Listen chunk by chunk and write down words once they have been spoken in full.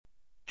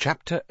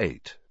Chapter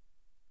 8.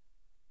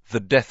 The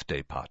Death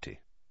Day Party.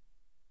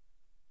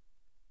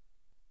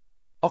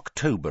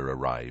 October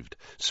arrived,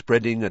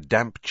 spreading a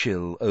damp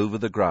chill over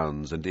the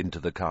grounds and into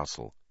the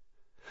castle.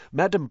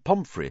 Madame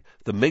Pomfrey,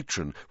 the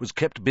matron, was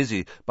kept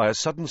busy by a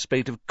sudden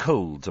spate of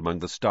colds among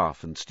the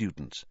staff and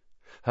students.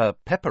 Her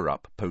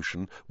pepper-up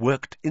potion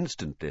worked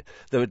instantly,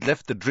 though it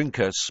left the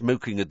drinker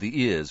smoking at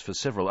the ears for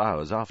several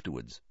hours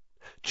afterwards.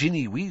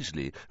 Ginny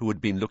Weasley, who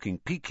had been looking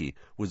peaky,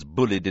 was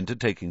bullied into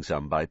taking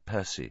some by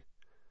Percy.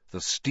 The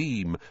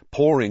steam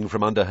pouring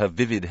from under her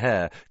vivid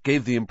hair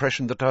gave the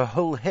impression that her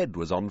whole head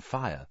was on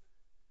fire.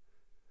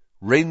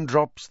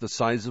 Raindrops the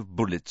size of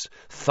bullets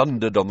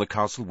thundered on the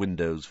castle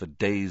windows for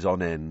days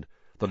on end.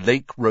 The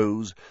lake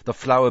rose, the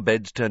flower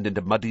beds turned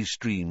into muddy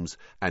streams,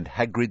 and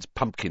Hagrid's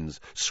pumpkins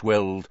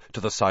swelled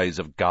to the size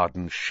of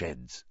garden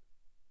sheds.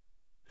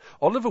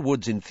 Oliver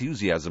Wood's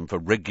enthusiasm for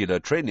regular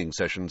training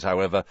sessions,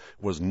 however,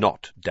 was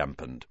not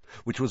dampened,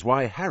 which was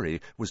why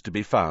Harry was to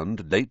be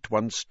found late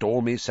one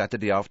stormy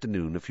Saturday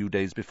afternoon a few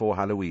days before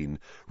Halloween,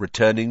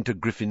 returning to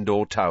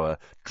Gryffindor Tower,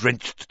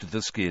 drenched to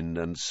the skin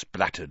and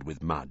splattered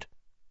with mud.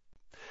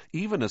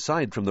 Even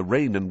aside from the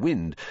rain and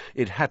wind,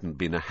 it hadn't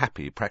been a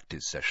happy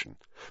practice session.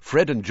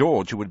 Fred and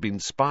George, who had been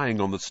spying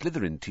on the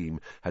Slytherin team,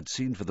 had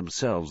seen for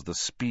themselves the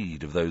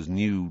speed of those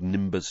new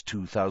Nimbus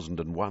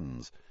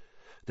 2001s.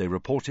 They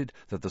reported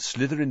that the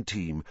Slytherin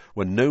team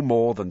were no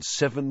more than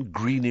 7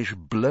 greenish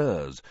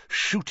blurs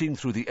shooting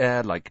through the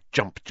air like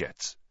jump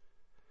jets.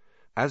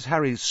 As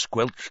Harry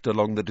squelched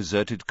along the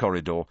deserted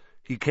corridor,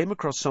 he came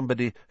across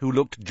somebody who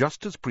looked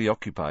just as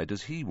preoccupied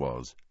as he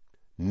was.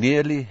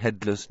 Nearly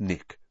headless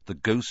Nick, the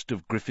ghost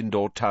of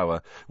Gryffindor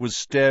Tower, was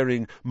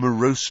staring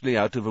morosely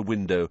out of a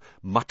window,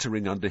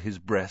 muttering under his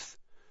breath,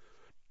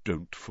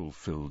 "Don't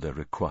fulfil their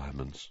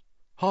requirements.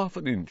 Half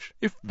an inch,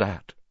 if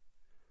that."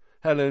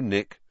 "Hello,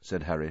 Nick,"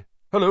 said Harry.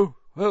 "Hello.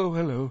 Oh,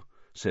 hello,"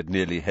 said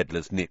nearly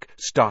headless Nick,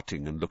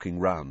 starting and looking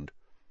round.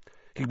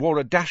 He wore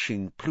a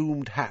dashing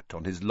plumed hat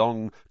on his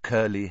long,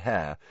 curly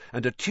hair,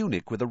 and a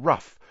tunic with a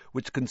ruff,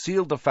 which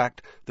concealed the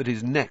fact that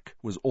his neck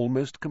was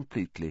almost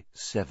completely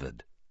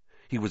severed.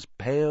 He was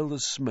pale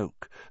as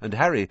smoke, and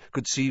Harry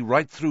could see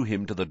right through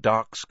him to the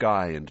dark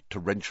sky and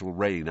torrential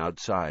rain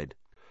outside.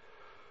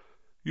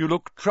 "You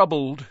look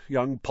troubled,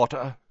 young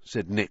Potter,"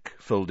 said Nick,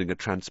 folding a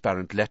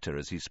transparent letter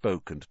as he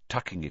spoke and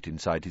tucking it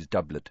inside his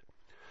doublet.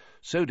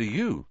 "So do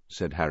you,"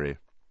 said Harry.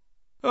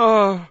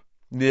 "Ah,"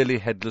 Nearly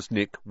headless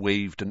Nick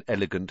waved an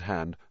elegant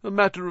hand. "A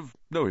matter of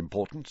no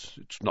importance.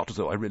 It's not as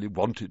though I really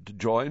wanted to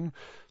join.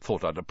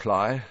 Thought I'd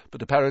apply,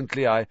 but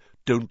apparently I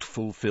don't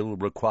fulfil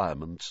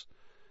requirements."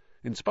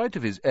 In spite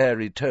of his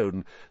airy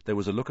tone, there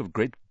was a look of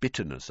great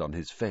bitterness on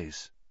his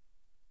face.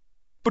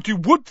 "But you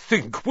would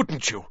think,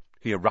 wouldn't you,"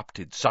 he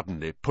erupted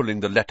suddenly,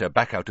 pulling the letter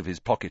back out of his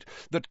pocket,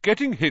 "that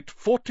getting hit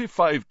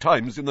 45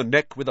 times in the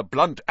neck with a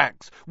blunt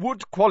axe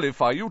would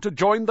qualify you to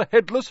join the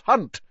Headless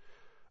Hunt?"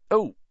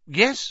 "Oh,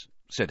 yes,"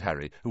 said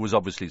Harry, who was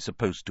obviously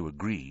supposed to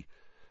agree.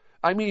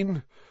 "I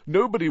mean,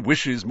 nobody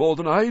wishes more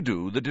than I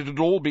do that it had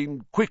all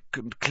been quick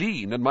and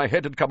clean and my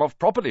head had come off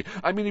properly.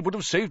 I mean, it would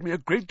have saved me a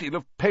great deal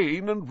of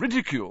pain and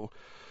ridicule.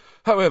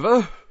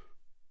 However—"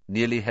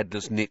 Nearly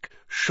headless Nick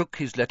shook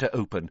his letter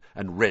open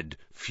and read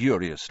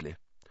furiously.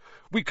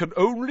 "We can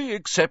only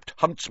accept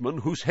huntsmen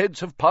whose heads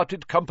have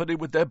parted company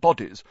with their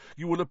bodies.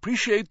 You will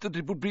appreciate that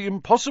it would be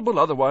impossible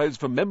otherwise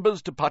for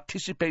members to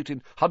participate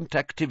in hunt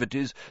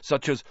activities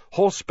such as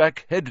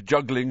horseback head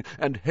juggling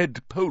and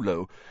head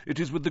polo. It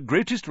is with the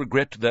greatest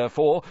regret,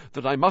 therefore,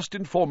 that I must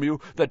inform you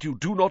that you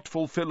do not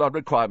fulfil our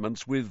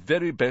requirements. With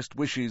very best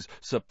wishes,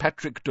 Sir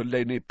Patrick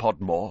Delaney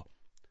Podmore."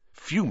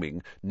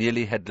 Fuming,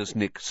 Nearly headless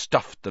Nick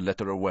stuffed the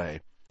letter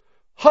away.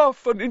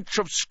 "Half an inch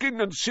of skin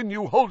and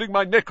sinew holding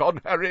my neck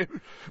on, Harry.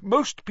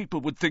 Most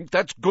people would think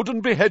that's good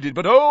and beheaded,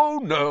 but oh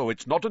no,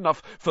 it's not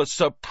enough for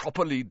Sir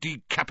Properly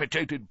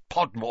Decapitated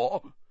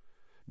Podmore."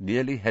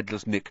 Nearly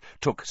headless Nick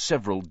took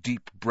several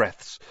deep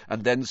breaths,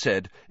 and then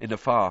said, in a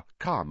far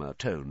calmer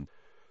tone,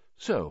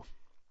 "So,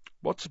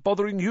 what's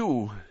bothering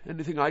you?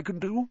 Anything I can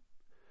do?"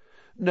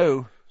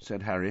 "No,"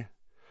 said Harry.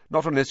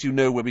 "Not unless you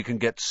know where we can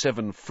get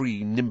 7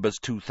 free Nimbus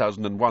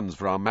 2001s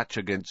for our match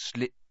against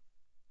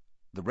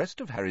The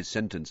rest of Harry's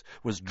sentence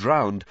was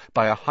drowned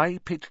by a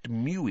high-pitched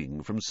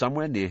mewing from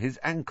somewhere near his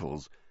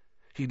ankles.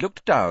 He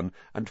looked down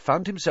and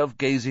found himself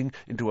gazing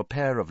into a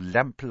pair of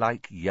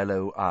lamp-like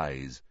yellow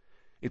eyes.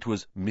 It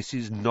was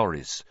Mrs.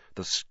 Norris,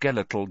 the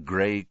skeletal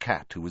grey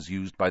cat who was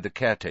used by the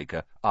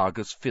caretaker,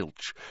 Argus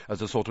Filch,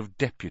 as a sort of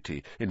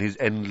deputy in his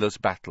endless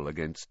battle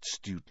against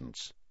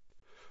students.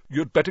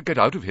 "You'd better get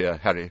out of here,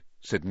 Harry,"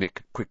 said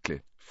Nick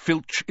quickly.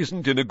 "Filch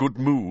isn't in a good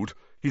mood.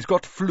 He's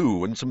got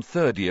flu, and some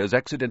third years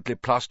accidentally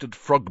plastered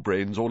frog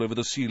brains all over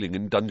the ceiling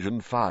in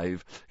Dungeon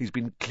 5. He's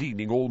been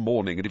cleaning all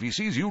morning, and if he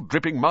sees you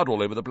dripping mud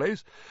all over the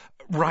place—"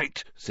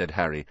 "Right," said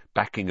Harry,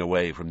 backing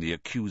away from the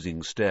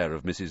accusing stare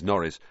of Mrs.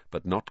 Norris,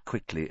 but not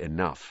quickly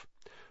enough.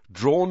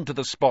 Drawn to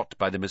the spot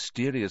by the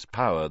mysterious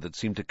power that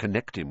seemed to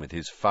connect him with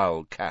his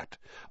foul cat,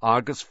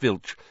 Argus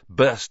Filch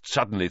burst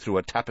suddenly through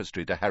a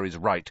tapestry to Harry's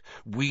right,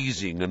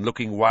 wheezing and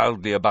looking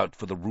wildly about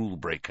for the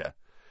rule-breaker.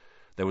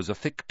 There was a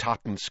thick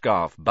tartan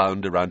scarf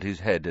bound around his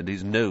head, and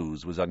his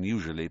nose was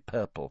unusually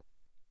purple.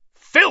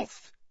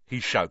 "Filth!" he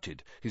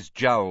shouted, his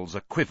jowls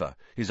a-quiver,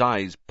 his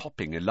eyes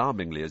popping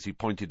alarmingly as he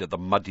pointed at the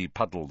muddy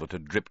puddle that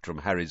had dripped from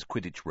Harry's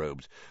Quidditch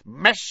robes.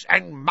 "Mess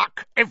and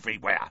muck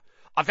everywhere!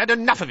 I've had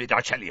enough of it,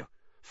 I tell you!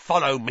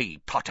 Follow me,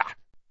 Potter!"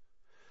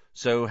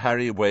 So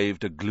Harry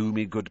waved a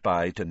gloomy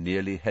goodbye to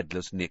nearly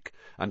headless Nick,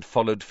 and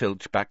followed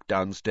Filch back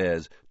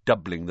downstairs,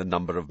 doubling the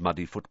number of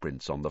muddy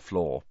footprints on the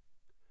floor.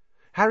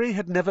 Harry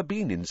had never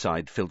been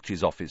inside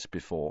Filch's office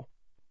before.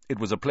 It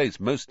was a place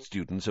most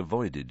students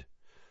avoided.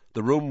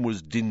 The room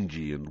was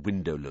dingy and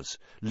windowless,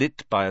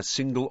 lit by a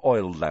single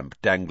oil lamp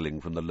dangling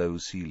from the low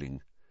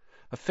ceiling.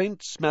 A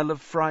faint smell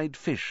of fried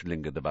fish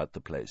lingered about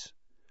the place.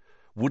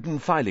 Wooden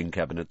filing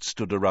cabinets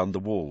stood around the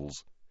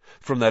walls.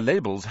 From their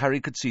labels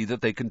Harry could see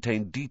that they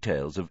contained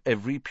details of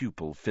every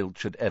pupil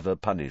Filch had ever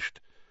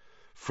punished.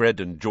 Fred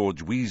and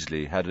George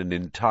Weasley had an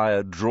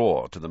entire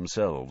drawer to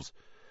themselves.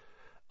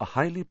 A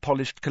highly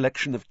polished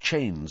collection of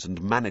chains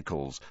and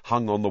manacles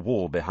hung on the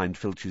wall behind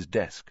Filch's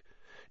desk.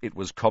 It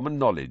was common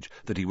knowledge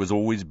that he was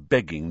always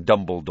begging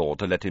Dumbledore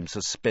to let him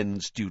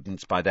suspend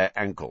students by their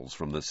ankles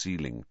from the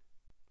ceiling.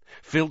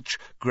 Filch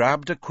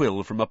grabbed a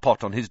quill from a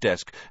pot on his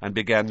desk and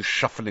began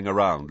shuffling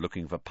around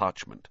looking for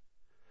parchment.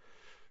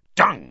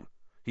 "Dung!"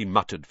 he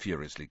muttered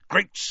furiously.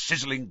 "Great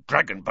sizzling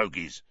dragon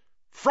bogies!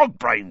 Frog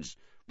brains!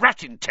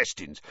 Rat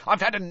intestines!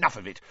 I've had enough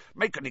of it!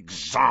 Make an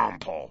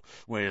example!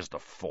 Where's the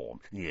form?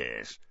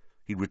 Yes."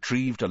 He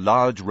retrieved a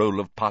large roll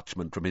of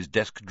parchment from his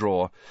desk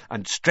drawer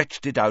and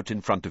stretched it out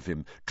in front of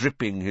him,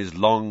 dripping his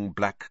long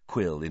black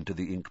quill into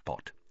the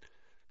inkpot.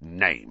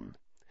 "Name,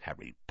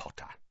 Harry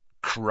Potter.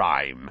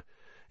 Crime."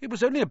 "It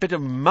was only a bit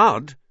of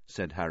mud,"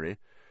 said Harry.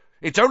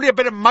 "It's only a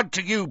bit of mud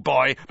to you,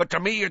 boy, but to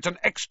me it's an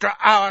extra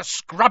hour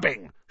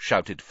scrubbing,"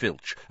 shouted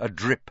Filch, a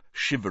drip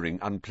shivering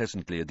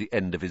unpleasantly at the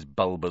end of his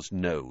bulbous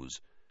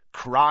nose.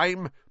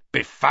 "Crime,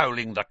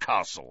 befouling the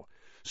castle.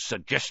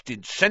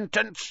 Suggested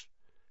sentence?"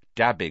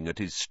 Dabbing at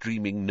his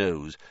streaming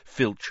nose,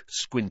 Filch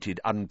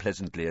squinted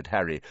unpleasantly at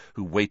Harry,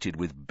 who waited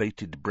with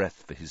bated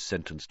breath for his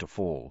sentence to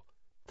fall.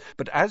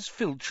 But as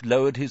Filch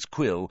lowered his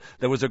quill,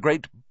 there was a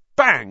great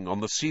bang on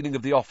the ceiling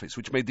of the office,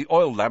 which made the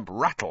oil lamp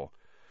rattle.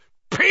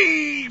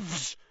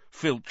 "Peeves!"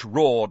 Filch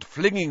roared,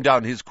 flinging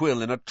down his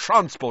quill in a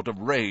transport of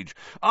rage.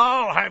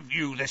 "I'll have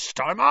you this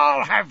time,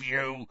 I'll have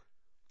you!"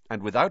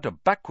 And without a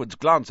backwards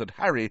glance at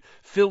Harry,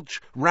 Filch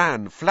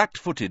ran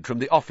flat-footed from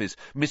the office,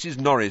 Mrs.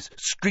 Norris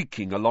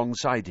streaking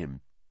alongside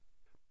him.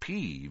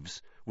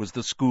 Peeves was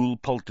the school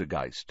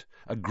poltergeist,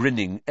 a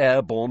grinning,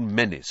 airborne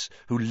menace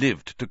who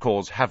lived to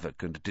cause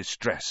havoc and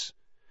distress.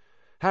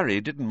 Harry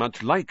didn't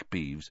much like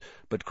Peeves,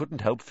 but couldn't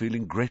help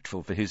feeling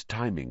grateful for his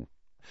timing.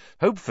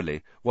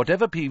 Hopefully,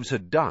 whatever Peeves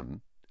had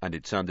done, and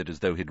it sounded as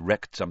though he'd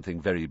wrecked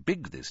something very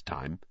big this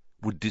time,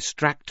 would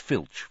distract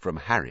Filch from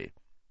Harry.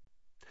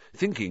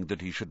 Thinking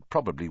that he should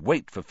probably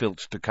wait for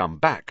Filch to come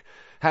back,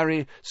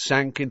 Harry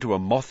sank into a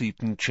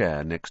moth-eaten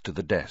chair next to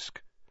the desk.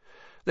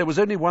 There was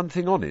only one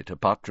thing on it,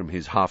 apart from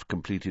his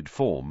half-completed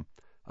form,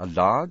 a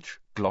large,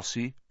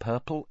 glossy,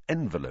 purple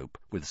envelope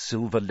with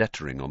silver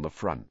lettering on the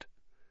front.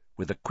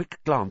 With a quick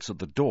glance at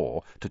the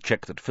door to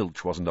check that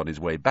Filch wasn't on his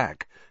way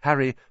back,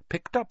 Harry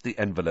picked up the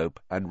envelope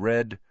and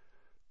read,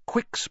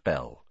 "Quick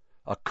Spell,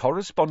 a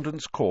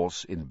correspondence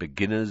course in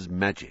beginner's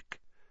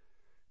magic."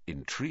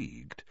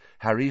 Intrigued,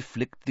 Harry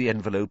flicked the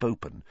envelope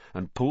open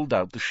and pulled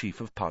out the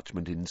sheaf of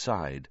parchment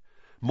inside.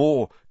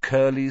 More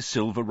curly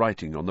silver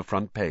writing on the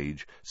front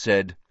page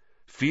said,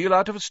 "Feel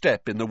out of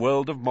step in the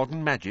world of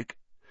modern magic?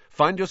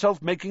 Find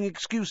yourself making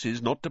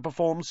excuses not to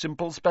perform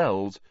simple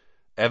spells?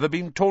 Ever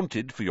been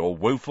taunted for your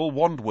woeful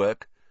wand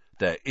work?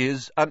 There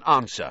is an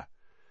answer.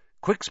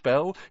 Quick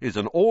Spell is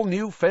an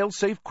all-new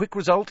fail-safe quick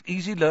result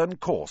easy learn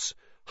course.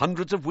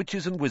 Hundreds of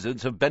witches and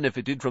wizards have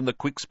benefited from the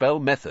Quick Spell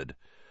method.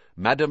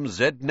 Madam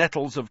Z.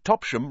 Nettles of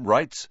Topsham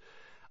writes,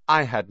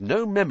 "I had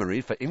no memory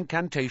for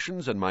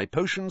incantations and my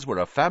potions were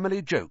a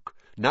family joke.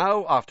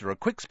 Now, after a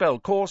Quick Spell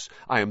course,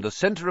 I am the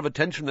centre of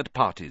attention at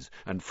parties,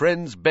 and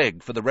friends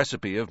beg for the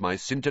recipe of my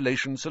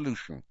scintillation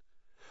solution."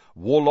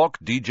 Warlock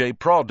DJ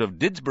Prod of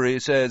Didsbury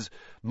says,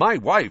 "My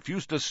wife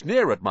used to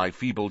sneer at my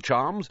feeble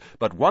charms,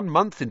 but 1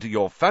 month into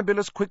your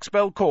fabulous Quick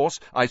Spell course,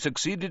 I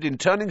succeeded in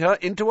turning her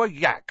into a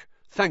yak.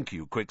 Thank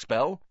you, Quick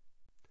Spell."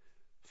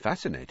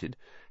 Fascinated,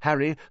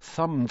 Harry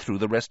thumbed through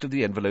the rest of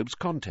the envelope's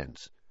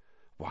contents.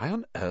 Why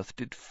on earth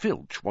did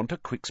Filch want a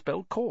Quick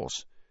Spell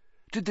course?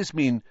 Did this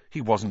mean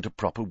he wasn't a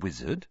proper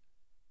wizard?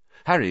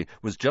 Harry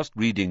was just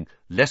reading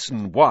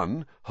Lesson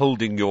 1,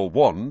 Holding Your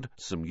Wand,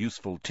 Some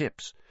Useful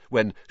Tips,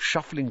 when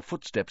shuffling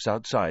footsteps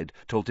outside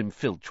told him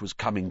Filch was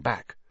coming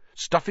back.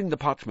 Stuffing the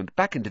parchment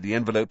back into the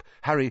envelope,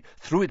 Harry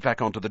threw it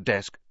back onto the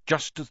desk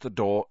just as the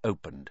door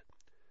opened.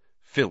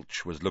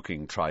 Filch was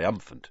looking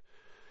triumphant.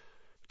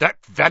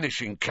 That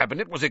vanishing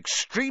cabinet was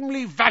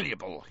extremely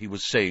valuable, he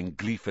was saying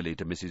gleefully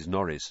to Mrs.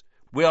 Norris.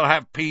 We'll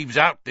have Peeves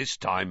out this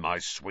time, my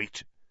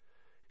sweet.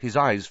 His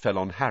eyes fell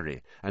on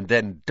Harry, and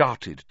then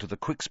darted to the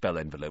quick-spell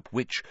envelope,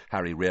 which,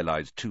 Harry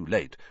realized too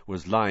late,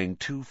 was lying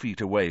 2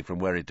 feet away from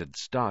where it had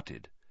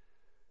started.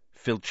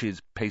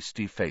 Filch's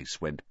pasty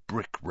face went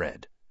brick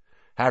red.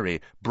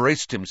 Harry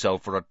braced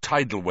himself for a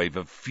tidal wave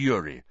of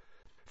fury.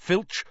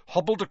 Filch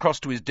hobbled across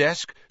to his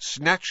desk,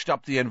 snatched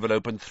up the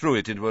envelope and threw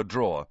it into a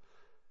drawer.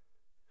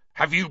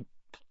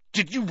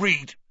 Did you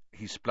read?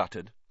 He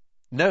spluttered.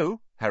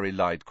 No, Harry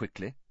lied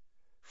quickly.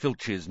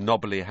 Filch's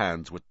knobbly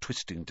hands were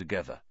twisting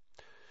together.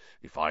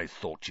 If I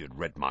thought you'd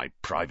read my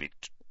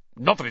private...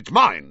 Not that it's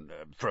mine,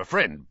 for a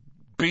friend,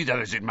 be that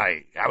as it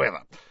may,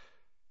 however.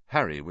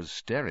 Harry was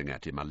staring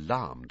at him,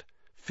 alarmed.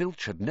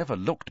 Filch had never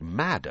looked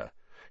madder.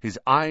 His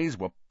eyes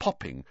were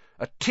popping,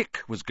 a tick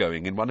was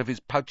going in one of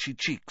his pouchy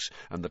cheeks,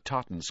 and the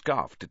tartan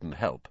scarf didn't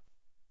help.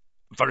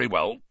 Very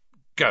well,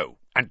 go,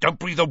 and don't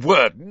breathe a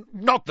word.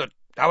 Not that,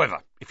 however,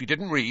 if you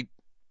didn't read...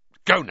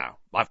 Go now,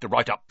 I have to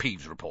write up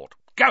Peeves' report.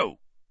 Go!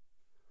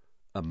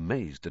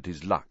 Amazed at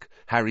his luck,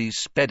 Harry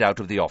sped out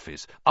of the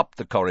office, up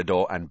the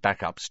corridor and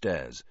back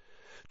upstairs.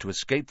 To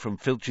escape from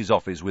Filch's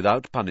office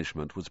without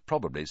punishment was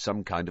probably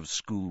some kind of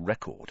school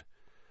record.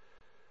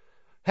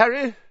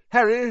 Harry,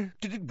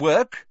 did it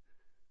work?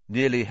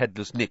 Nearly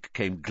headless Nick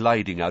came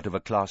gliding out of a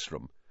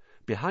classroom.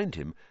 Behind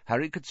him,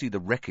 Harry could see the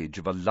wreckage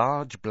of a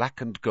large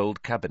black and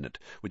gold cabinet,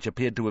 which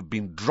appeared to have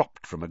been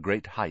dropped from a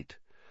great height.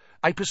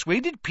 I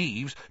persuaded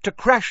Peeves to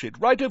crash it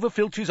right over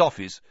Filch's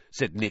office,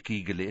 said Nick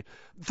eagerly.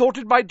 Thought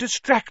it might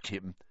distract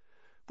him.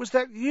 Was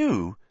that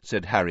you?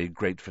 Said Harry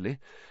gratefully.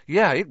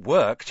 Yeah, it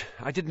worked.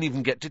 I didn't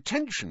even get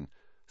detention.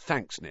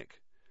 Thanks, Nick.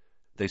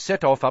 They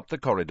set off up the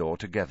corridor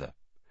together.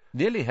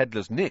 Nearly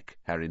headless Nick,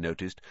 Harry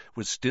noticed,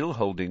 was still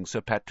holding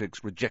Sir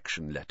Patrick's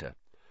rejection letter.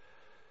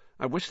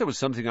 I wish there was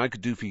something I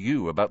could do for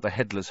you about the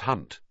headless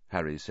hunt,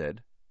 Harry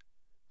said.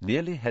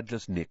 Nearly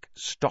headless Nick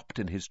stopped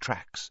in his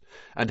tracks,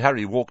 and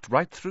Harry walked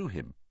right through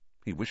him.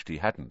 He wished he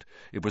hadn't.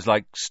 It was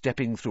like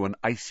stepping through an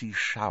icy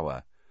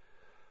shower.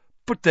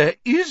 But there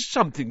is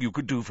something you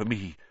could do for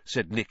me,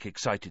 said Nick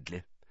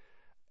excitedly.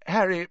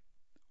 Harry,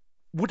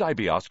 would I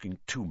be asking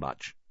too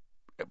much?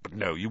 But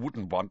no, you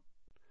wouldn't want...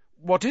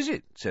 What is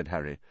it? Said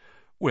Harry.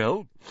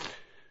 Well,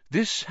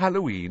 this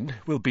Halloween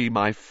will be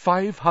my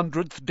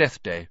 500th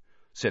death day,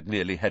 said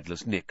nearly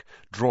headless Nick,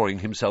 drawing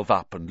himself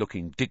up and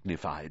looking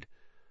dignified.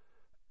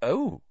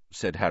 Oh,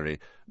 said Harry,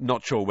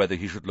 not sure whether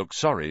he should look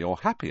sorry or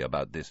happy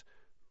about this.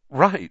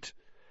 Right.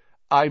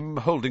 I'm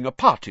holding a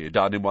party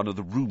down in one of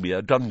the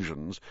roomier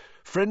dungeons.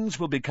 Friends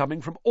will be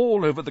coming from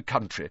all over the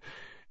country.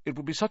 It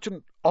would be such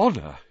an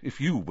honour if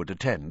you would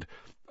attend.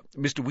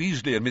 Mr.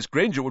 Weasley and Miss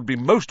Granger would be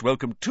most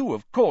welcome too,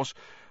 of course,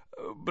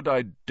 but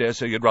I dare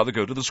say you'd rather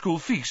go to the school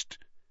feast.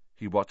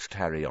 He watched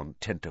Harry on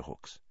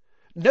tenterhooks.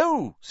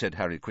 No, said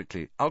Harry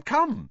quickly, I'll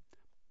come.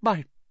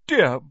 My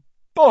dear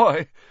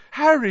boy,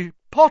 Harry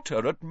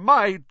Potter at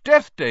my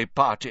death-day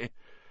party.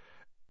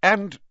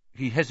 And,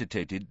 he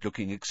hesitated,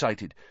 looking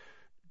excited,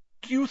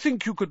 do you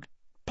think you could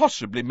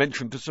possibly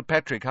mention to Sir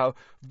Patrick how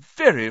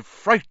very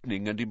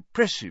frightening and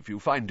impressive you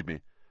find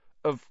me?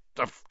 Of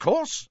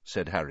course,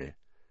 said Harry.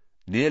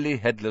 Nearly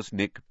headless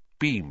Nick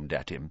beamed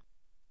at him.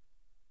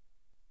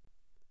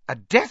 A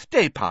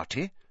death-day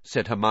party?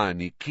 Said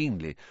Hermione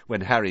keenly, when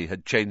Harry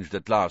had changed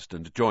at last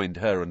and joined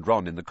her and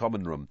Ron in the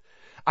common room.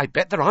 I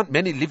bet there aren't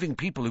many living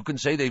people who can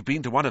say they've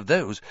been to one of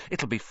those.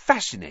 It'll be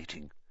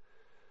fascinating.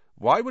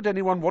 Why would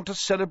anyone want to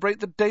celebrate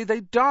the day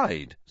they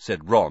died?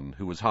 Said Ron,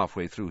 who was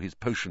halfway through his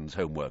potions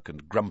homework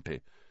and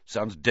grumpy.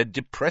 Sounds dead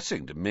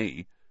depressing to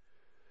me.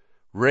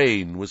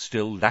 Rain was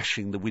still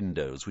lashing the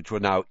windows, which were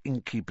now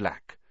inky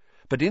black,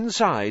 but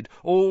inside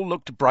all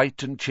looked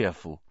bright and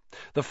cheerful.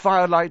 The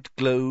firelight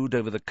glowed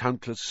over the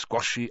countless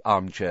squashy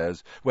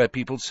armchairs where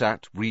people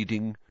sat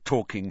reading,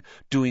 talking,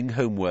 doing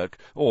homework,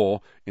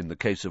 or, in the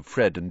case of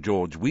Fred and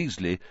George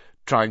Weasley,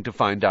 trying to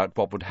find out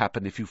what would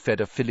happen if you fed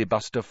a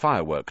filibuster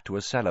firework to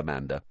a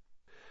salamander.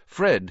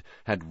 Fred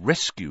had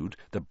rescued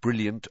the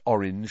brilliant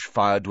orange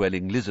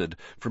fire-dwelling lizard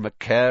from a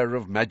Care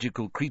of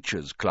Magical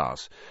Creatures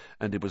class,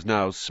 and it was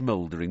now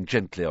smouldering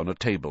gently on a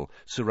table,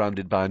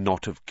 surrounded by a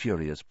knot of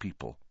curious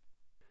people.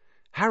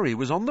 Harry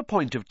was on the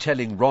point of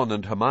telling Ron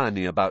and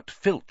Hermione about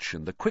Filch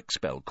and the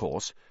Quickspell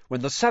course when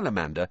the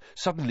salamander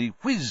suddenly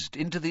whizzed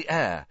into the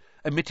air,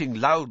 emitting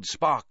loud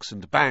sparks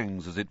and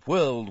bangs as it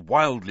whirled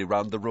wildly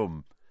round the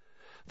room.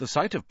 The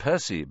sight of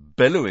Percy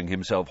bellowing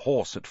himself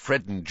hoarse at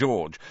Fred and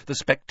George, the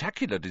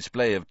spectacular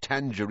display of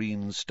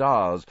tangerine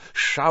stars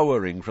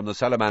showering from the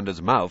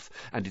salamander's mouth,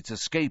 and its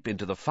escape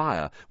into the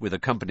fire with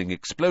accompanying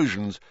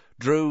explosions,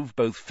 drove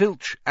both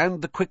Filch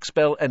and the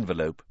Quickspell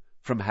envelope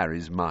from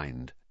Harry's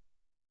mind.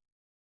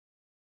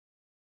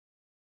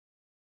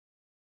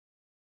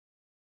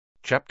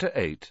 Chapter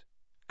 8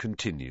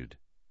 Continued.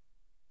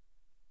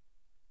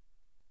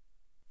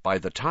 By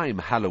the time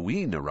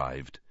Halloween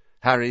arrived,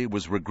 Harry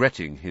was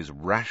regretting his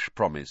rash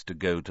promise to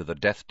go to the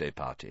Death Day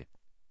party.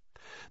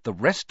 The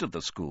rest of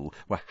the school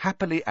were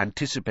happily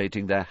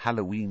anticipating their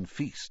Halloween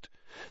feast.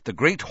 The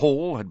great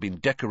hall had been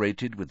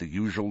decorated with the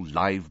usual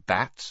live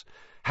bats.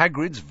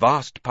 Hagrid's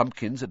vast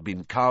pumpkins had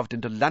been carved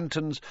into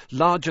lanterns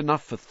large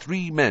enough for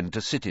 3 men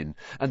to sit in,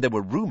 and there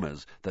were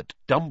rumours that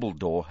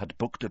Dumbledore had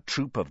booked a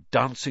troupe of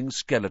dancing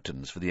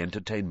skeletons for the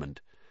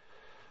entertainment.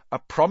 "A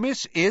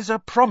promise is a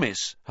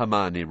promise,"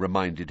 Hermione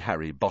reminded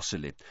Harry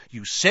bossily.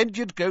 "You said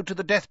you'd go to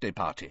the Death Day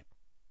party."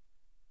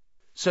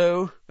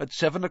 So, at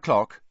 7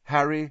 o'clock,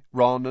 Harry,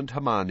 Ron, and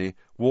Hermione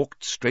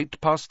walked straight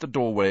past the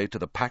doorway to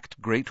the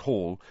packed great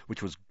hall,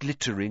 which was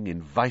glittering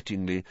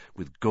invitingly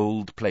with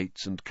gold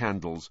plates and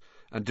candles,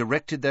 and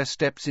directed their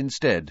steps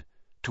instead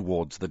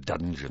towards the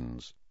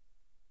dungeons.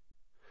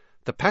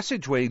 The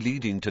passageway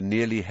leading to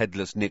Nearly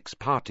Headless Nick's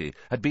party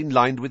had been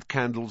lined with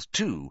candles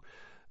too,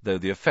 though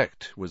the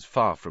effect was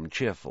far from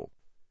cheerful.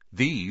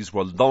 These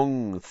were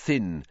long,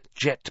 thin,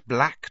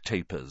 jet-black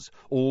tapers,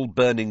 all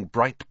burning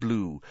bright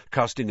blue,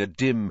 casting a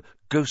dim,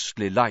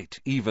 ghostly light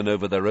even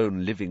over their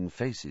own living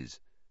faces.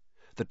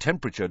 The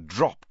temperature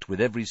dropped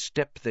with every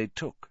step they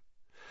took.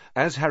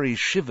 As Harry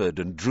shivered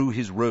and drew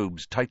his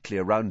robes tightly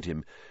around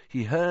him,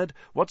 he heard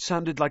what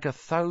sounded like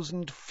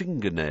 1,000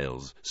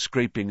 fingernails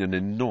scraping an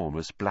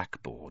enormous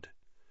blackboard.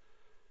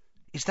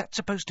 "Is that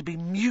supposed to be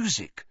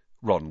music?"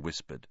 Ron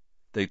whispered.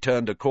 They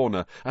turned a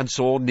corner and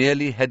saw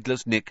Nearly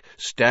Headless Nick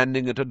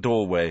standing at a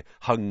doorway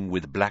hung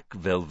with black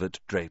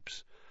velvet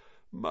drapes.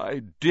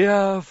 "My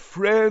dear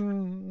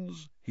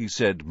friends," he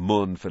said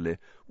mournfully,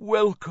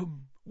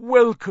 "welcome,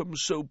 welcome,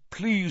 so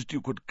pleased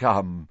you could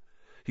come."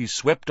 He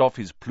swept off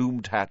his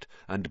plumed hat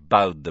and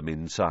bowed them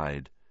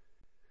inside.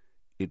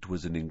 It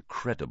was an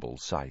incredible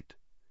sight.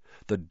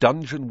 The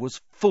dungeon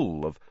was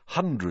full of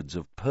hundreds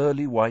of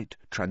pearly-white,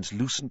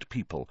 translucent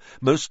people,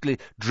 mostly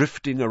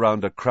drifting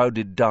around a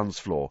crowded dance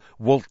floor,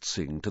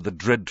 waltzing to the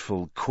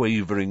dreadful,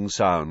 quavering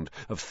sound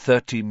of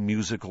 30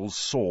 musical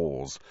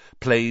saws,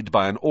 played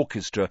by an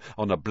orchestra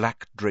on a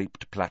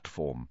black-draped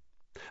platform.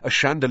 A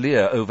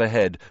chandelier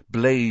overhead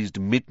blazed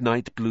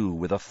midnight blue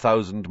with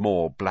 1,000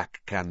 more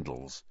black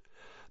candles.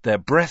 Their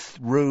breath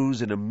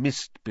rose in a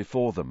mist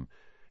before them.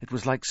 It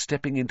was like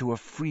stepping into a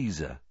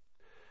freezer.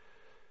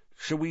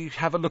 "Shall we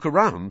have a look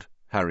around?"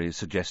 Harry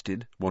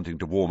suggested, wanting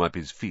to warm up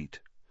his feet.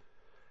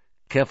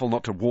 "Careful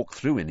not to walk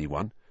through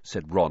anyone,"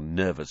 said Ron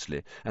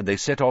nervously, and they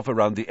set off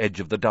around the edge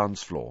of the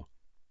dance floor.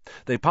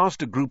 They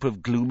passed a group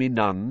of gloomy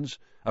nuns,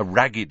 a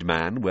ragged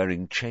man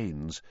wearing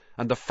chains,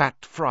 and the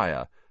fat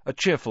friar, a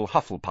cheerful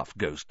Hufflepuff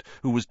ghost,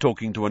 who was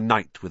talking to a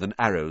knight with an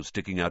arrow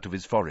sticking out of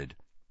his forehead.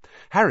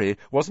 Harry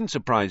wasn't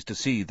surprised to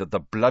see that the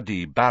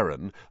bloody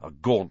Baron, a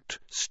gaunt,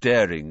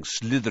 staring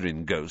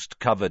Slytherin ghost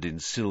covered in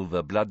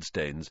silver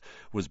bloodstains,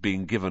 was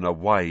being given a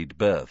wide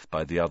berth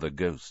by the other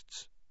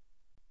ghosts.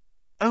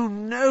 "Oh,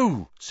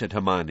 no!" said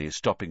Hermione,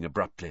 stopping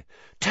abruptly.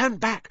 Turn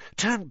back!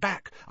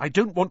 I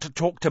don't want to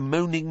talk to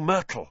Moaning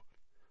Myrtle."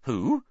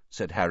 "Who?"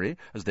 said Harry,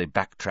 as they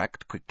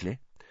backtracked quickly.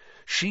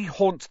 "She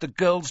haunts the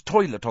girls'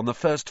 toilet on the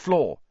first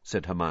floor,"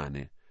 said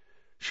Hermione.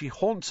 "She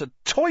haunts a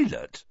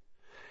toilet?"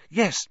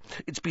 "Yes,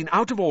 it's been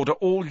out of order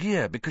all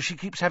year because she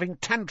keeps having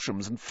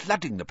tantrums and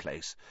flooding the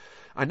place.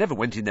 I never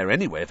went in there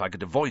anyway if I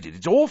could avoid it.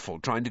 It's awful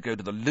trying to go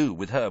to the loo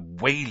with her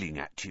wailing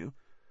at you."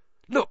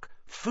 "Look,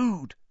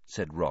 food,"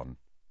 said Ron.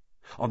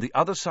 On the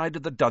other side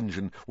of the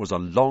dungeon was a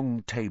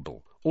long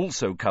table,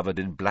 also covered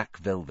in black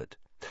velvet.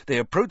 They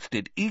approached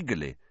it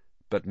eagerly,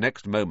 but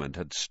next moment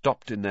had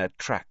stopped in their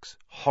tracks,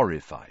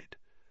 horrified.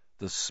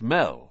 The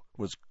smell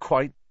was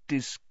quite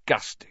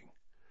disgusting.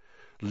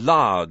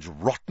 Large,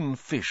 rotten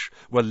fish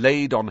were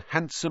laid on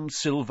handsome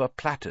silver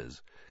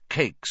platters.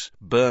 Cakes,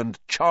 burned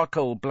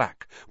charcoal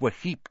black, were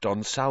heaped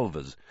on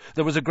salvers.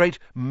 There was a great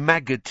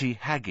maggoty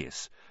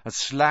haggis, a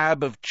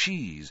slab of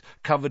cheese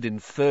covered in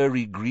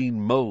furry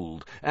green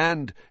mould,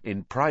 and,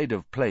 in pride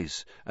of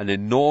place, an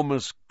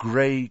enormous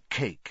grey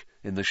cake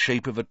in the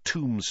shape of a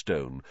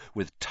tombstone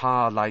with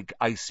tar-like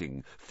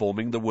icing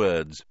forming the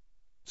words,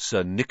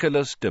 "Sir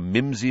Nicholas de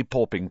Mimsy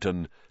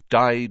Porpington,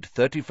 died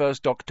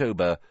 31st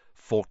October,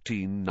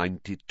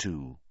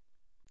 1492.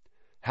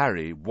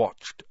 Harry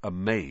watched,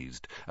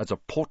 amazed, as a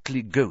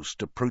portly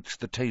ghost approached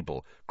the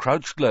table,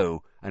 crouched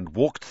low, and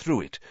walked through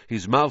it,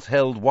 his mouth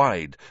held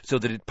wide so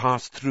that it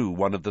passed through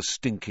one of the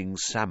stinking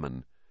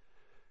salmon.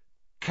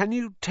 "Can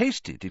you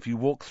taste it if you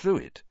walk through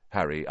it?"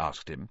 Harry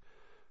asked him.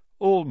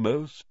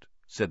 "Almost,"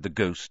 said the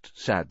ghost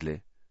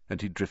sadly,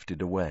 and he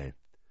drifted away.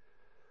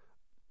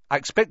 "I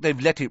expect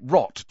they've let it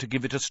rot to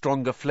give it a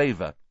stronger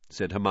flavour,"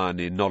 said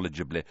Hermione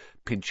knowledgeably,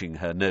 pinching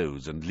her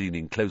nose and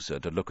leaning closer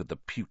to look at the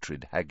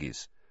putrid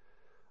haggis.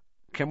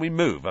 "Can we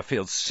move? I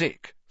feel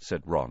sick,"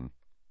 said Ron.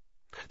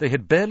 They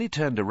had barely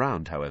turned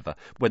around, however,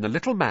 when the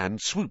little man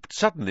swooped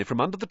suddenly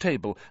from under the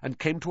table and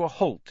came to a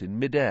halt in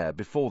mid-air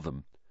before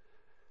them.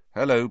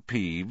 "Hello,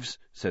 Peeves,"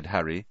 said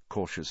Harry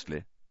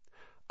cautiously.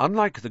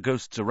 Unlike the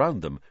ghosts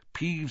around them,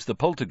 Peeves the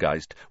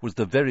poltergeist was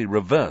the very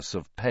reverse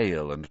of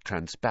pale and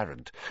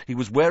transparent. He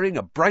was wearing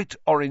a bright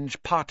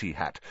orange party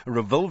hat, a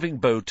revolving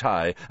bow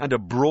tie, and a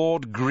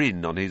broad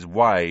grin on his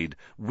wide,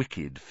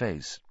 wicked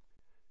face.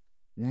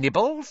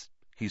 "Nibbles?"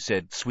 he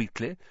said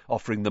sweetly,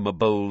 offering them a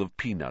bowl of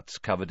peanuts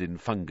covered in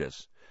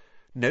fungus.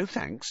 "No,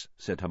 thanks,"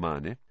 said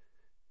Hermione.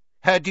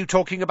 "Heard you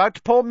talking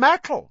about poor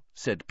Myrtle,"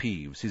 said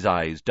Peeves, his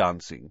eyes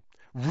dancing.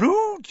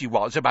 "Rude you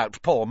was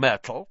about poor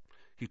Myrtle."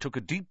 He took a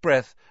deep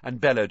breath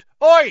and bellowed,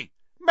 "Oi,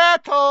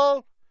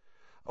 Myrtle!"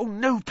 "Oh,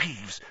 no,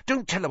 Peeves,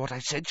 don't tell her what I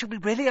said. She'll be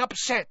really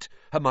upset,"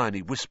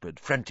 Hermione whispered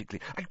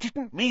frantically. "I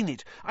didn't mean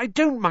it. I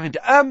don't mind.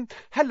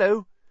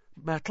 Hello,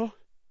 Myrtle."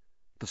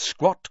 The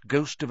squat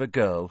ghost of a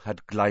girl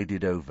had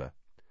glided over.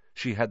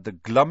 She had the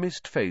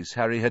glummest face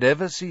Harry had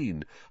ever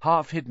seen,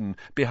 half hidden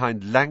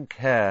behind lank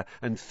hair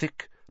and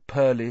thick,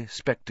 pearly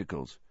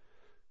spectacles.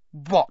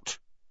 "What?"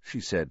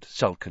 she said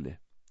sulkily.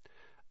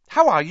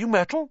 "How are you,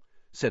 Myrtle?"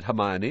 said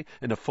Hermione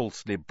in a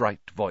falsely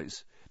bright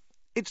voice.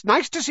 "It's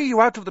nice to see you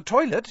out of the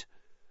toilet."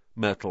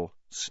 Myrtle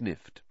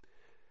sniffed.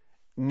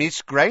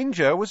 "Miss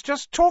Granger was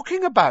just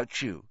talking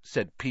about you,"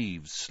 said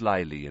Peeves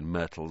slyly in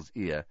Myrtle's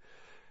ear.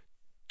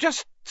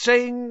 "Just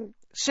saying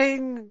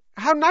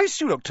how nice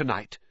you look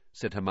tonight,"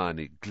 said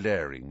Hermione,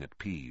 glaring at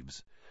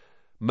Peeves.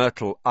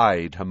 Myrtle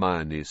eyed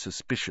Hermione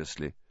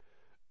suspiciously.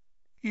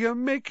 "You're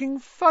making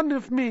fun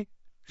of me,"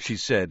 she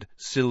said,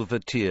 silver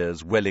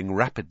tears welling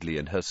rapidly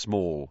in her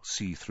small,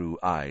 see-through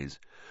eyes.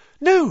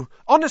 "No,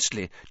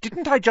 honestly,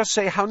 didn't I just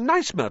say how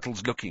nice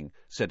Myrtle's looking?"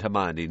 said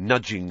Hermione,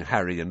 nudging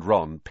Harry and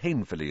Ron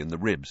painfully in the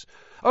ribs.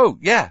 "Oh,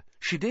 yeah,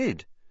 she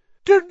did."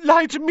 "Don't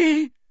lie to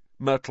me,"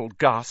 Myrtle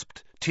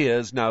gasped,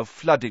 tears now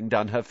flooding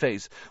down her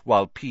face,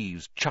 while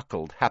Peeves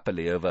chuckled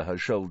happily over her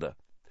shoulder.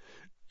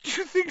 "Do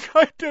you think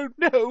I don't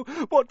know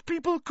what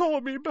people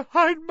call me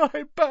behind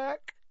my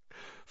back?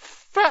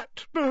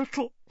 Fat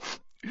Myrtle,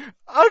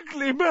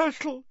 ugly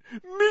Myrtle,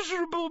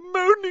 miserable,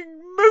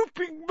 moaning,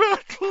 moping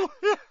Myrtle."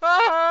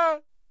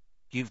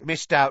 "You've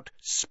missed out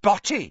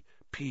Spotty,"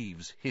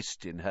 Peeves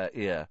hissed in her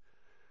ear.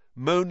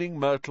 Moaning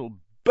Myrtle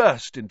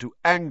burst into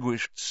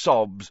anguished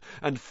sobs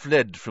and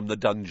fled from the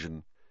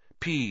dungeon.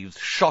 Peeves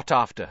shot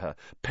after her,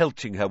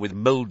 pelting her with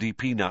mouldy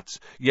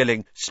peanuts,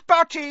 yelling,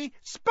 "Spotty!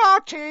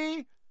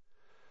 Spotty!"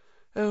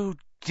 "Oh,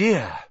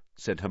 dear,"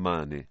 said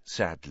Hermione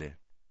sadly.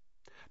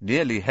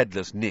 Nearly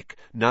Headless Nick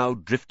now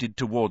drifted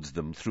towards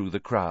them through the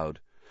crowd.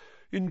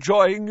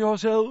 "Enjoying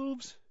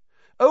yourselves?"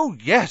 "Oh,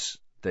 yes,"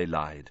 they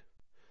lied.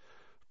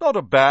 "Not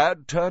a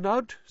bad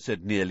turnout,"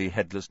 said Nearly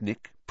Headless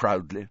Nick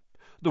proudly.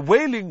 "The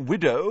Wailing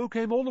Widow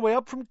came all the way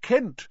up from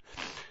Kent.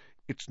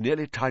 It's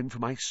nearly time for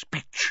my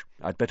speech.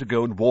 I'd better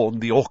go and warn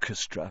the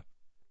orchestra."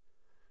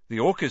 The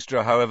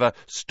orchestra, however,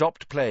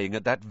 stopped playing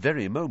at that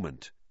very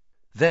moment.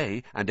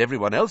 They and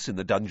everyone else in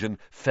the dungeon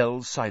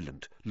fell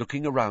silent,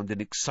 looking around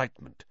in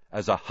excitement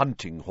as a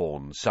hunting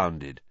horn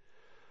sounded.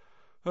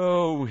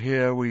 "Oh,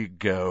 here we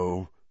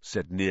go,"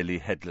 said Nearly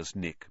Headless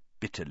Nick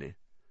bitterly.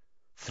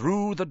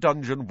 Through the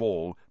dungeon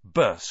wall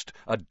burst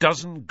a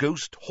dozen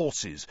ghost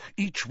horses,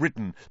 each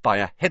ridden by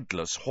a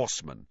headless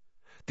horseman.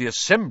 The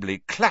assembly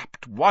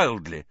clapped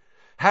wildly.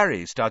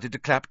 Harry started to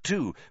clap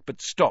too,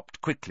 but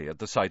stopped quickly at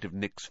the sight of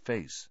Nick's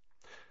face.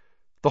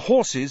 The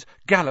horses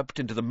galloped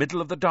into the middle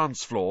of the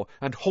dance floor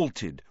and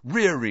halted,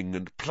 rearing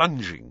and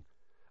plunging.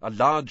 A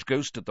large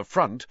ghost at the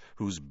front,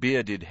 whose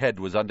bearded head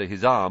was under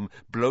his arm,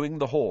 blowing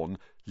the horn,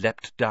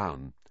 leapt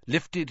down,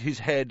 lifted his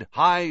head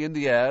high in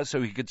the air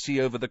so he could see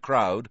over the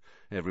crowd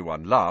 —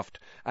 everyone laughed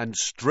 — and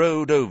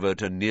strode over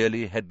to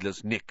Nearly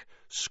Headless Nick,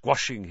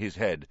 squashing his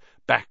head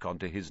back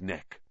onto his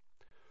neck.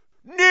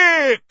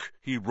 "Nick!"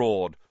 he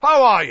roared.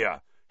 "How are you?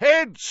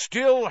 Head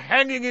still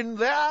hanging in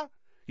there?"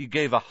 He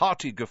gave a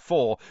hearty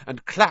guffaw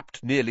and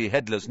clapped Nearly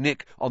Headless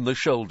Nick on the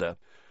shoulder.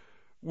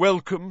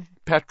 "Welcome,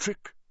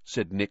 Patrick,"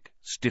 said Nick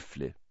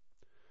stiffly.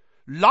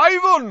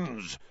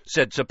 "Live-uns!"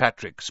 said Sir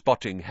Patrick,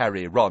 spotting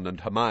Harry, Ron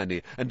and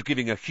Hermione, and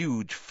giving a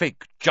huge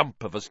fake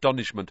jump of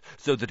astonishment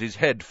so that his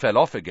head fell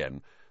off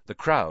again. The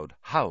crowd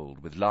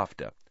howled with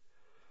laughter.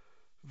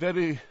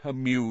 "Very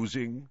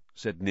amusing,"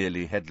 said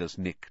Nearly Headless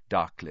Nick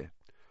darkly.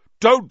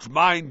 "Don't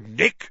mind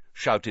Nick,"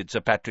 shouted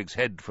Sir Patrick's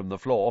head from the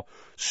floor.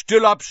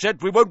 "Still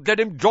upset we won't let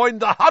him join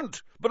the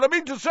hunt, but I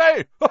mean to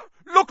say,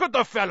 look at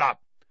the fella."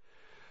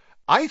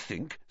 "I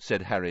think,"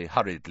 said Harry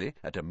hurriedly,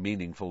 at a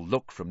meaningful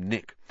look from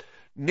Nick,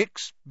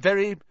 "Nick's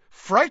very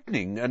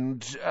frightening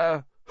and,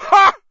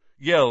 "Ha!"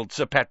 yelled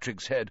Sir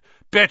Patrick's head.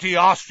 "Bet he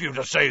asked you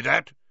to say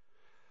that."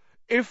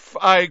 "If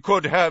I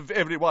could have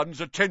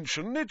everyone's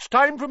attention, it's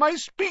time for my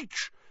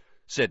speech,"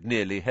 said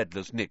Nearly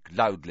Headless Nick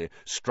loudly,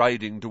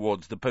 striding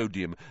towards the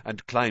podium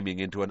and climbing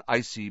into an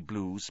icy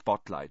blue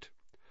spotlight.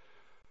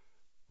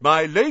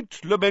 "My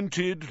late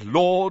lamented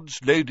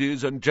lords,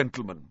 ladies, and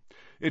gentlemen,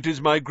 it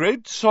is my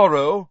great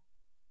sorrow—"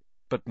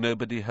 But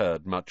nobody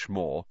heard much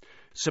more.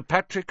 Sir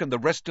Patrick and the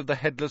rest of the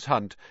Headless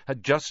Hunt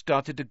had just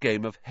started a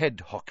game of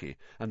head hockey,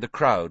 and the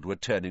crowd were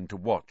turning to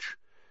watch.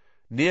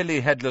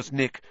 Nearly Headless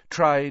Nick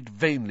tried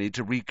vainly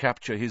to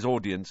recapture his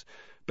audience,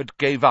 but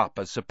gave up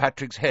as Sir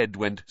Patrick's head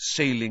went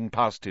sailing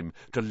past him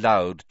to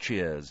loud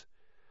cheers.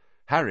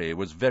 Harry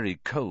was very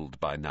cold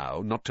by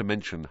now, not to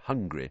mention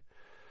hungry.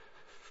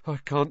 "I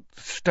can't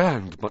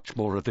stand much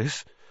more of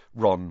this,"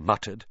 Ron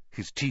muttered,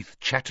 his teeth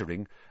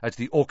chattering, as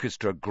the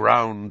orchestra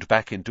ground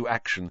back into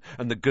action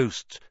and the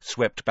ghosts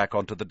swept back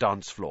onto the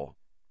dance floor.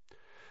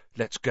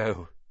 "Let's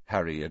go,"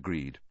 Harry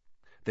agreed.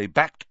 They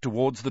backed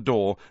towards the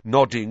door,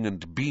 nodding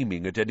and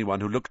beaming at anyone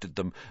who looked at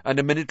them, and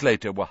a minute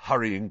later were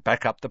hurrying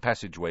back up the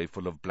passageway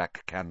full of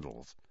black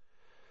candles.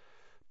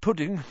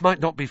 "Pudding might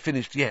not be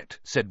finished yet,"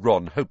 said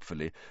Ron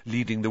hopefully,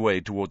 leading the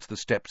way towards the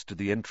steps to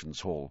the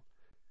entrance hall.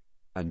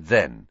 And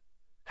then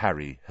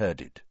Harry heard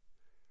it.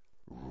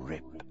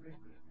 Rip,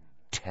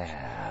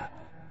 tear,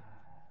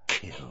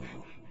 kill.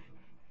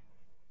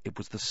 It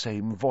was the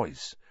same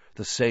voice,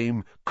 the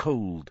same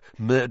cold,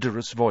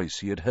 murderous voice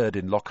he had heard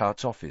in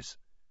Lockhart's office.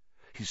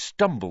 He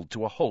stumbled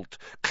to a halt,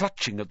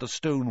 clutching at the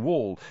stone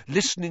wall,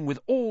 listening with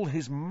all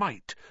his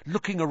might,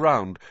 looking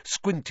around,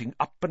 squinting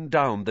up and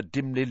down the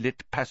dimly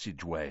lit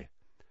passageway.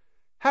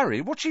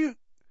 "Harry, what are you—"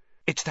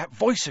 "It's that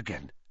voice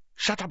again.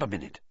 Shut up a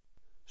minute."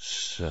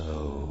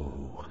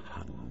 "So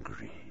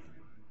hungry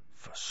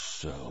for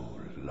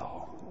so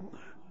long."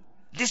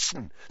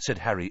 "Listen," said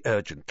Harry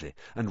urgently,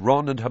 and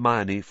Ron and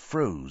Hermione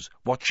froze,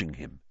 watching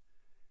him.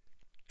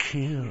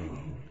 "Kill.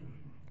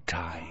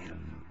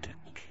 Time to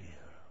kill."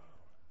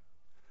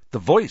 The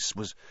voice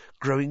was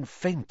growing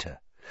fainter.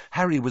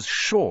 Harry was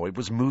sure it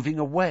was moving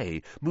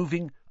away,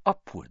 moving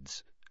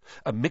upwards.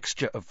 A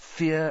mixture of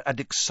fear and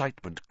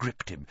excitement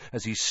gripped him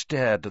as he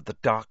stared at the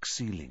dark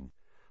ceiling.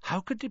 How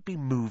could it be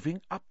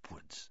moving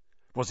upwards?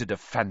 Was it a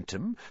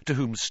phantom to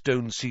whom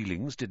stone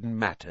ceilings didn't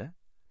matter?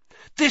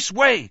 "This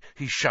way!"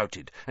 he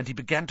shouted, and he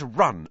began to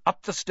run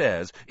up the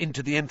stairs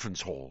into the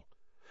entrance hall.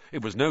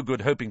 It was no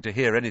good hoping to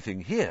hear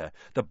anything here.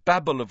 The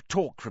babble of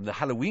talk from the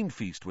Halloween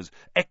feast was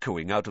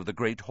echoing out of the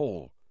great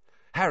hall.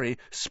 Harry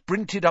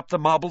sprinted up the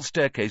marble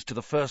staircase to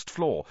the first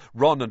floor,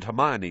 Ron and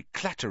Hermione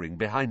clattering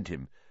behind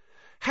him.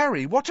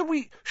 "Harry, what are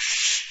we—"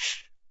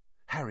 "Shh!"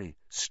 Harry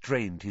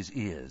strained his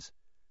ears.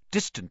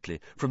 Distantly,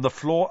 from the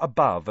floor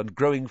above and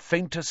growing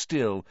fainter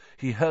still,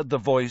 he heard the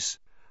voice,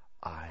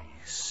 "I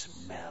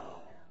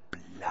smell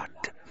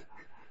blood.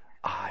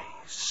 I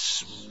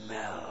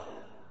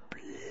smell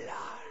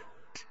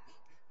blood."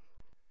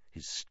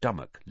 His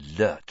stomach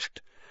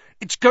lurched.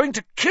 "It's going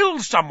to kill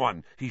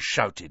someone!" he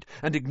shouted,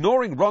 and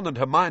ignoring Ron and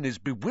Hermione's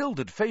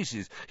bewildered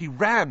faces, he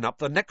ran up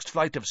the next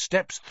flight of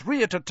steps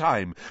 3 at a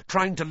time,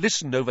 trying to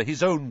listen over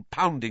his own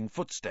pounding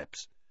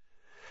footsteps.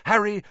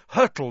 Harry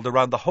hurtled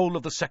around the whole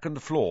of the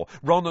second floor,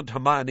 Ron and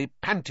Hermione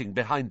panting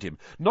behind him,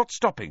 not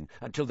stopping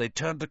until they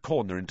turned a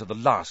corner into the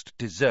last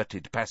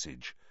deserted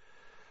passage.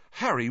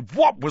 "Harry,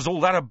 what was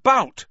all that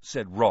about?"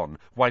 said Ron,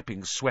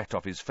 wiping sweat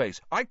off his face.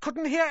 "I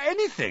couldn't hear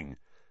anything."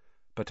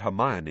 But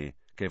Hermione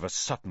gave a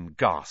sudden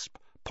gasp,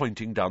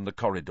 pointing down the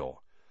corridor.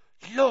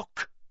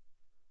 "Look!"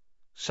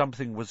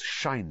 Something was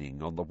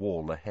shining on the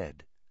wall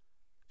ahead.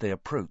 They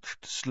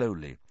approached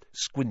slowly,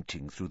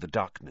 squinting through the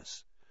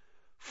darkness.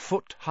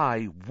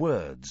 Foot-high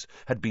words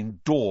had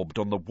been daubed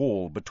on the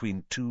wall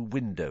between 2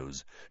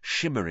 windows,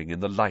 shimmering in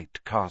the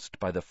light cast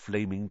by the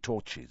flaming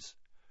torches.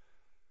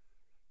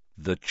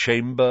 "The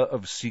Chamber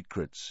of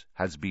Secrets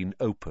has been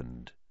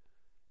opened.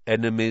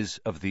 Enemies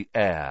of the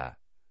air,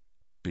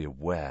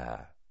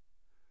 beware."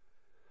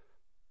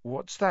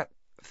 "What's that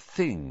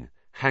thing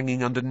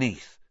hanging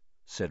underneath?"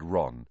 said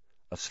Ron,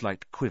 a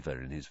slight quiver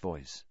in his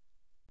voice.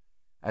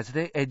 As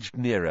they edged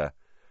nearer,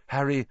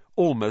 Harry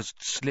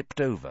almost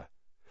slipped over.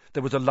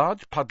 There was a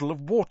large puddle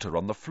of water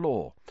on the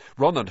floor.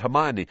 Ron and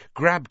Hermione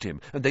grabbed him,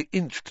 and they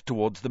inched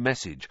towards the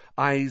message,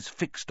 eyes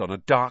fixed on a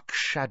dark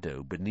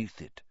shadow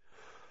beneath it.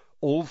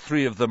 All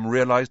 3 of them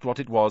realized what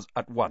it was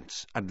at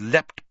once, and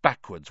leapt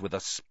backwards with a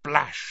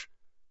splash.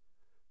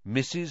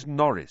 Mrs.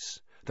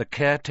 Norris, the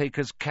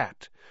caretaker's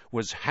cat,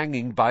 was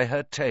hanging by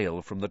her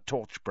tail from the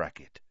torch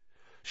bracket.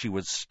 She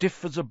was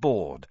stiff as a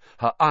board,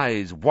 her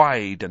eyes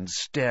wide and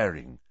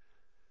staring.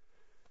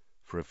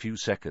 For a few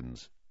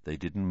seconds they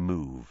didn't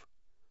move.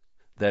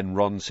 Then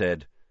Ron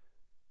said,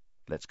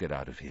 "Let's get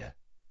out of here."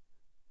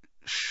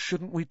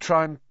 "Shouldn't we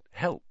try and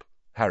help?"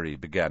 Harry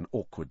began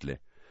awkwardly.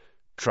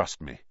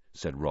 "Trust me,"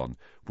 said Ron,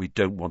 "we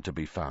don't want to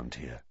be found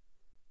here."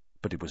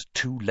 But it was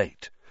too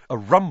late. A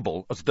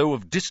rumble, as though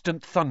of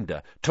distant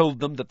thunder, told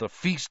them that the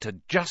feast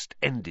had just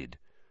ended.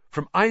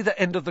 From either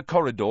end of the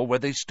corridor where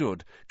they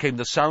stood came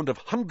the sound of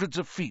hundreds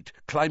of feet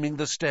climbing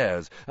the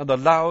stairs and the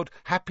loud,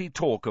 happy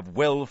talk of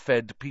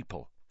well-fed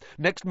people.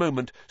 Next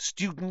moment,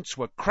 students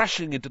were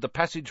crashing into the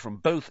passage from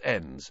both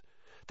ends.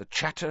 The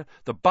chatter,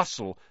 the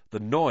bustle, the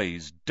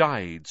noise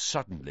died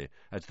suddenly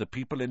as the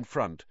people in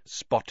front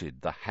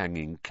spotted the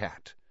hanging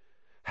cat.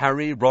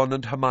 Harry, Ron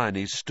and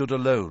Hermione stood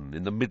alone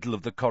in the middle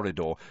of the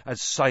corridor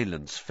as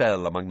silence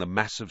fell among the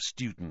mass of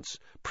students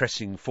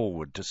pressing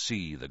forward to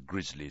see the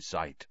grisly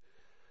sight.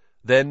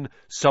 Then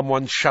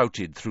someone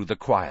shouted through the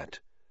quiet,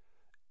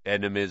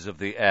 "Enemies of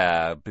the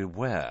air,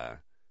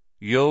 beware.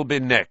 You'll be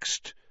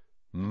next,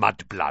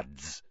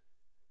 mudbloods."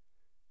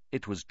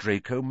 It was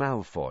Draco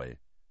Malfoy.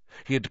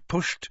 He had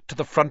pushed to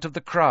the front of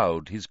the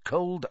crowd, his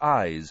cold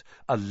eyes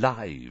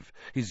alive,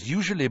 his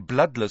usually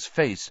bloodless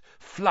face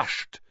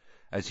flushed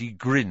as he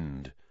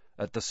grinned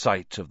at the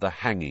sight of the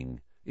hanging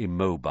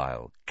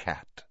immobile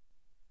cat.